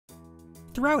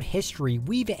Throughout history,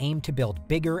 we've aimed to build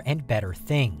bigger and better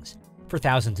things. For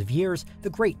thousands of years, the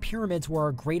Great Pyramids were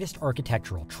our greatest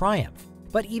architectural triumph,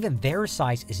 but even their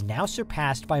size is now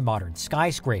surpassed by modern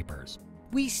skyscrapers.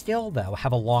 We still, though,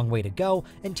 have a long way to go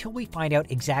until we find out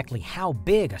exactly how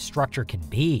big a structure can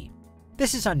be.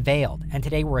 This is Unveiled, and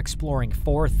today we're exploring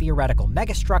 4 theoretical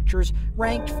megastructures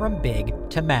ranked from big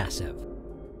to massive.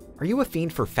 Are you a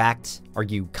fiend for facts? Are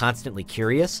you constantly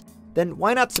curious? Then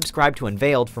why not subscribe to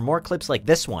Unveiled for more clips like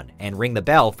this one and ring the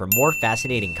bell for more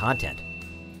fascinating content?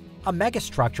 A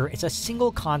megastructure is a single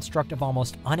construct of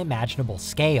almost unimaginable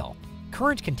scale.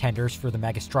 Current contenders for the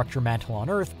megastructure mantle on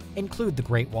Earth include the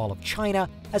Great Wall of China,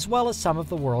 as well as some of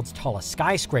the world's tallest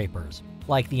skyscrapers,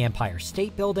 like the Empire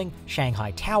State Building,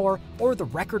 Shanghai Tower, or the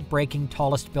record-breaking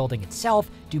tallest building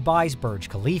itself, Dubai's Burj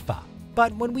Khalifa.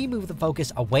 But when we move the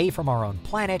focus away from our own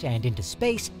planet and into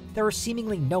space, there are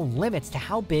seemingly no limits to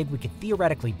how big we could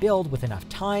theoretically build with enough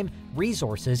time,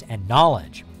 resources, and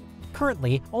knowledge.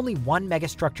 Currently, only one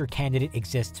megastructure candidate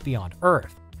exists beyond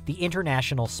Earth, the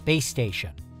International Space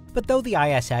Station. But though the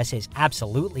ISS is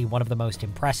absolutely one of the most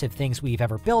impressive things we've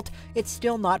ever built, it's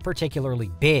still not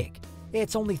particularly big.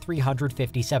 It's only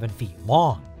 357 feet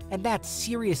long, and that's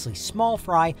seriously small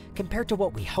fry compared to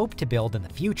what we hope to build in the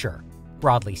future.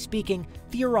 Broadly speaking,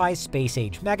 theorized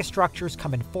space-age megastructures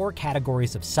come in 4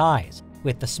 categories of size,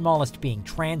 with the smallest being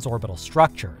trans-orbital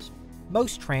structures.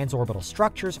 Most trans-orbital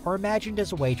structures are imagined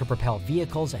as a way to propel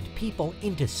vehicles and people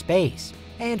into space,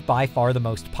 and by far the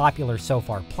most popular so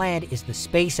far planned is the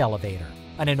space elevator,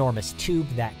 an enormous tube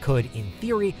that could, in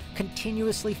theory,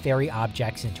 continuously ferry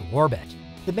objects into orbit.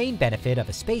 The main benefit of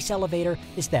a space elevator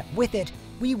is that with it,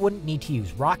 we wouldn't need to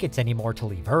use rockets anymore to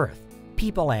leave Earth.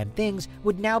 People and things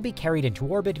would now be carried into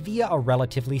orbit via a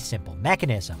relatively simple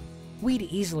mechanism. We'd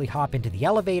easily hop into the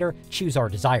elevator, choose our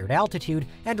desired altitude,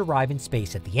 and arrive in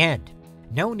space at the end.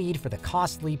 No need for the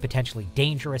costly, potentially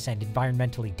dangerous, and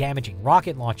environmentally damaging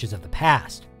rocket launches of the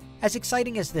past. As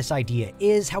exciting as this idea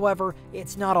is, however,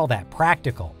 it's not all that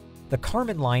practical. The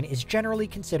Kármán line is generally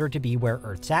considered to be where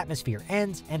Earth's atmosphere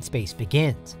ends and space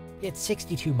begins. It's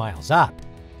 62 miles up.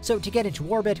 So to get into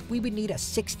orbit, we would need a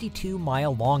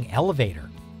 62-mile-long elevator.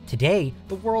 Today,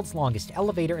 the world's longest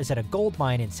elevator is at a gold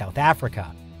mine in South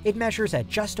Africa. It measures at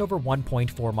just over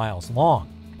 1.4 miles long,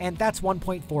 and that's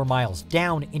 1.4 miles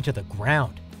down into the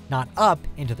ground, not up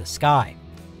into the sky.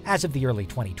 As of the early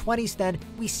 2020s then,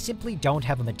 we simply don't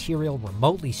have a material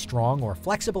remotely strong or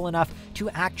flexible enough to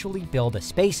actually build a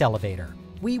space elevator.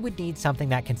 We would need something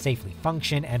that can safely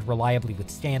function and reliably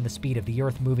withstand the speed of the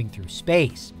Earth moving through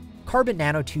space. Carbon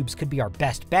nanotubes could be our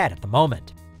best bet at the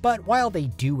moment. But while they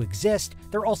do exist,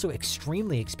 they're also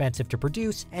extremely expensive to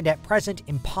produce and at present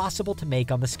impossible to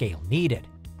make on the scale needed.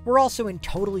 We're also in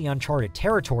totally uncharted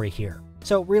territory here,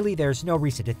 so really there's no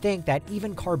reason to think that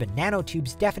even carbon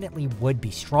nanotubes definitely would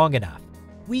be strong enough.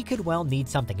 We could well need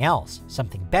something else,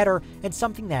 something better, and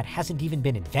something that hasn't even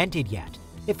been invented yet.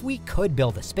 If we could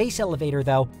build a space elevator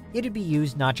though, it'd be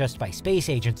used not just by space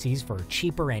agencies for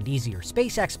cheaper and easier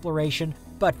space exploration,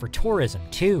 but for tourism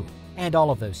too. And all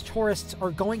of those tourists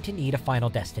are going to need a final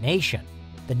destination.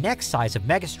 The next size of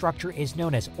megastructure is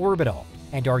known as orbital,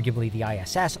 and arguably the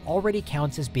ISS already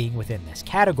counts as being within this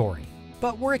category.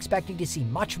 But we're expecting to see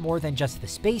much more than just the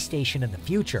space station in the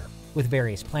future, with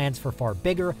various plans for far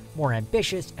bigger, more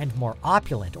ambitious, and more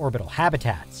opulent orbital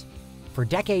habitats. For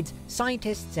decades,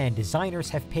 scientists and designers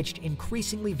have pitched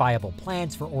increasingly viable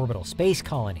plans for orbital space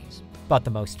colonies, but the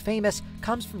most famous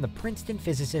comes from the Princeton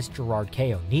physicist Gerard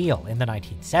K. O'Neill in the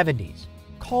 1970s.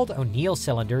 Called O'Neill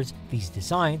cylinders, these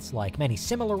designs, like many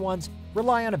similar ones,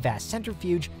 rely on a vast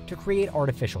centrifuge to create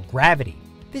artificial gravity.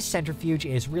 This centrifuge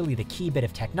is really the key bit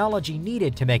of technology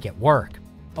needed to make it work.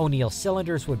 O'Neill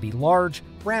cylinders would be large,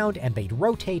 round, and they'd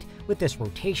rotate, with this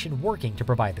rotation working to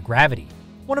provide the gravity.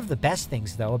 One of the best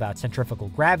things, though, about centrifugal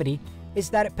gravity is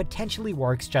that it potentially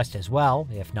works just as well,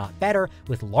 if not better,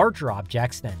 with larger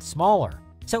objects than smaller.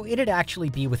 So it'd actually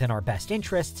be within our best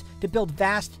interests to build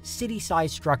vast,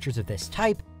 city-sized structures of this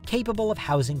type, capable of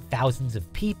housing thousands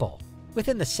of people.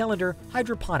 Within the cylinder,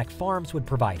 hydroponic farms would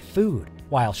provide food,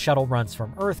 while shuttle runs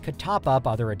from Earth could top up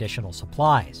other additional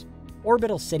supplies.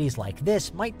 Orbital cities like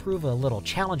this might prove a little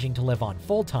challenging to live on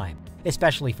full-time,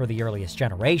 especially for the earliest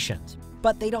generations,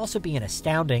 but they'd also be an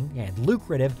astounding and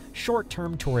lucrative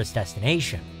short-term tourist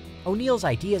destination. O'Neill's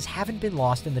ideas haven't been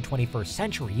lost in the 21st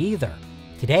century either.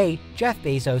 Today, Jeff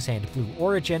Bezos and Blue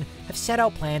Origin have set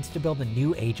out plans to build a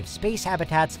new age of space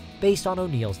habitats based on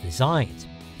O'Neill's designs.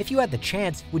 If you had the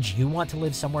chance, would you want to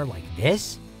live somewhere like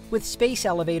this? With space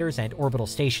elevators and orbital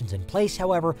stations in place,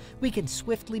 however, we can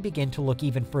swiftly begin to look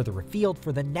even further afield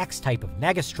for the next type of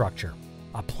megastructure,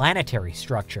 a planetary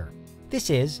structure. This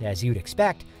is, as you'd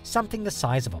expect, something the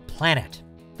size of a planet.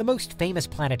 The most famous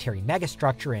planetary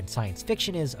megastructure in science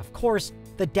fiction is, of course,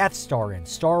 the Death Star in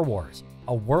Star Wars,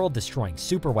 a world-destroying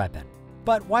superweapon.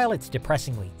 But while it's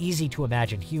depressingly easy to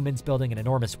imagine humans building an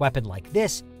enormous weapon like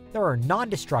this, there are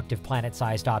non-destructive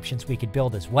planet-sized options we could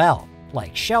build as well,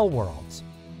 like shell worlds.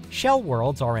 Shell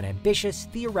worlds are an ambitious,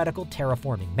 theoretical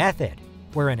terraforming method,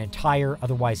 where an entire,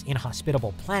 otherwise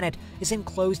inhospitable planet is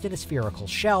enclosed in a spherical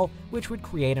shell, which would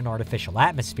create an artificial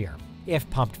atmosphere, if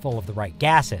pumped full of the right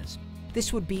gases.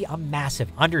 This would be a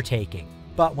massive undertaking,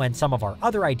 but when some of our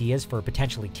other ideas for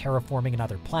potentially terraforming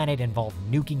another planet involve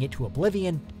nuking it to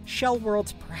oblivion, shell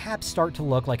worlds perhaps start to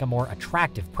look like a more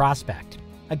attractive prospect.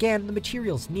 Again, the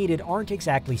materials needed aren't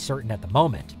exactly certain at the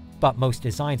moment, but most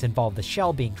designs involve the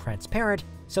shell being transparent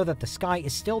so that the sky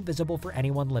is still visible for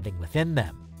anyone living within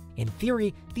them. In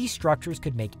theory, these structures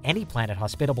could make any planet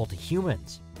hospitable to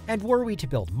humans. And were we to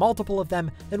build multiple of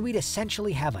them, then we'd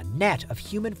essentially have a net of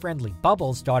human-friendly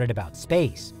bubbles dotted about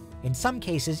space. In some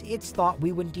cases, it's thought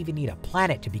we wouldn't even need a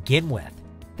planet to begin with.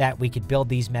 That we could build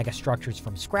these megastructures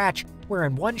from scratch,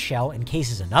 wherein one shell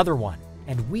encases another one,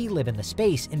 and we live in the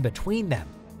space in between them.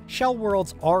 Shell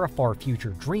worlds are a far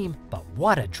future dream, but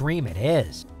what a dream it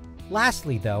is.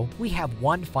 Lastly though, we have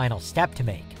one final step to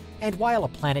make. And while a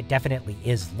planet definitely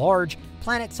is large,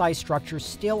 planet-sized structures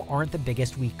still aren't the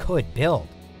biggest we could build.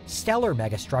 Stellar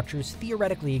megastructures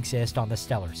theoretically exist on the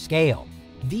stellar scale.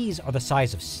 These are the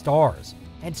size of stars,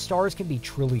 and stars can be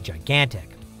truly gigantic.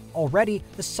 Already,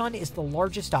 the Sun is the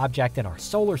largest object in our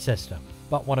solar system,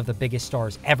 but one of the biggest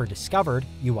stars ever discovered,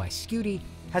 Skudi,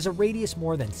 has a radius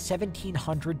more than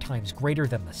 1,700 times greater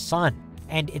than the Sun,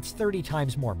 and it's 30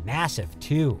 times more massive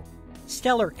too.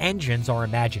 Stellar engines are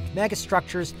imagined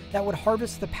megastructures that would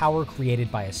harvest the power created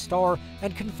by a star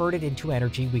and convert it into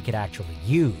energy we could actually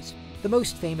use. The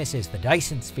most famous is the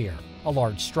Dyson sphere, a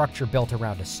large structure built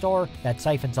around a star that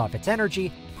siphons off its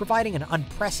energy, providing an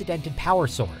unprecedented power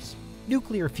source.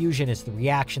 Nuclear fusion is the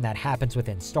reaction that happens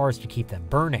within stars to keep them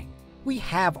burning. We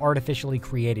have artificially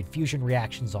created fusion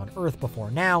reactions on Earth before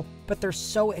now, but they're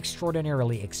so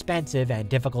extraordinarily expensive and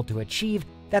difficult to achieve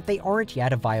that they aren't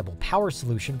yet a viable power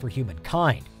solution for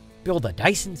humankind. Build a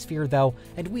Dyson sphere though,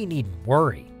 and we needn't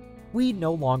worry. We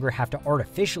no longer have to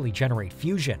artificially generate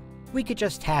fusion. We could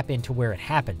just tap into where it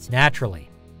happens naturally.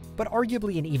 But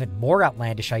arguably an even more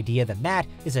outlandish idea than that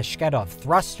is a Shkadov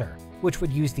thruster, which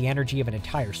would use the energy of an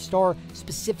entire star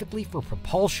specifically for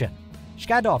propulsion.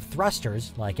 Shkadov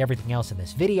thrusters, like everything else in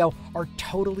this video, are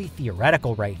totally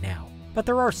theoretical right now, but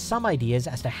there are some ideas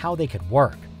as to how they could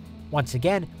work. Once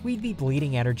again, we'd be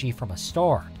bleeding energy from a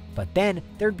star, but then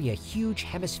there'd be a huge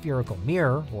hemispherical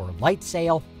mirror, or light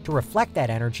sail, to reflect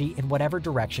that energy in whatever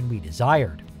direction we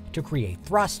desired, to create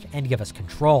thrust and give us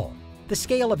control. The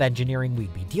scale of engineering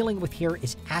we'd be dealing with here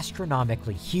is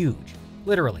astronomically huge,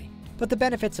 literally, but the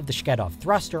benefits of the Shkadov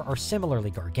thruster are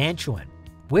similarly gargantuan.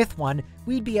 With one,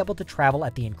 we'd be able to travel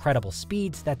at the incredible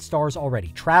speeds that stars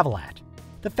already travel at.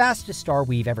 The fastest star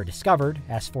we've ever discovered,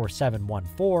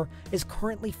 S4714, is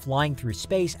currently flying through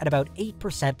space at about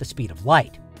 8% the speed of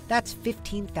light. That's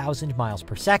 15,000 miles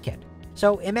per second.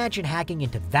 So imagine hacking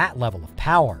into that level of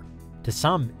power. To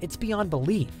some, it's beyond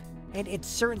belief, and it's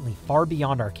certainly far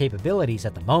beyond our capabilities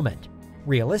at the moment.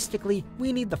 Realistically,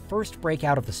 we need the first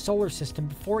breakout of the solar system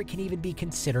before it can even be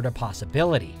considered a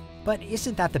possibility. But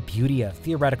isn't that the beauty of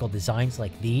theoretical designs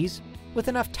like these? With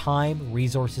enough time,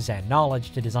 resources, and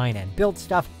knowledge to design and build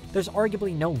stuff, there's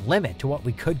arguably no limit to what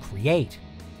we could create.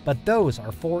 But those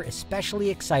are 4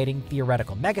 especially exciting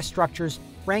theoretical megastructures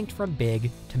ranked from big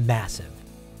to massive.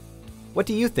 What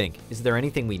do you think? Is there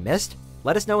anything we missed?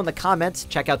 Let us know in the comments,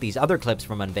 check out these other clips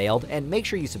from Unveiled, and make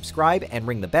sure you subscribe and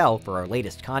ring the bell for our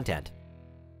latest content.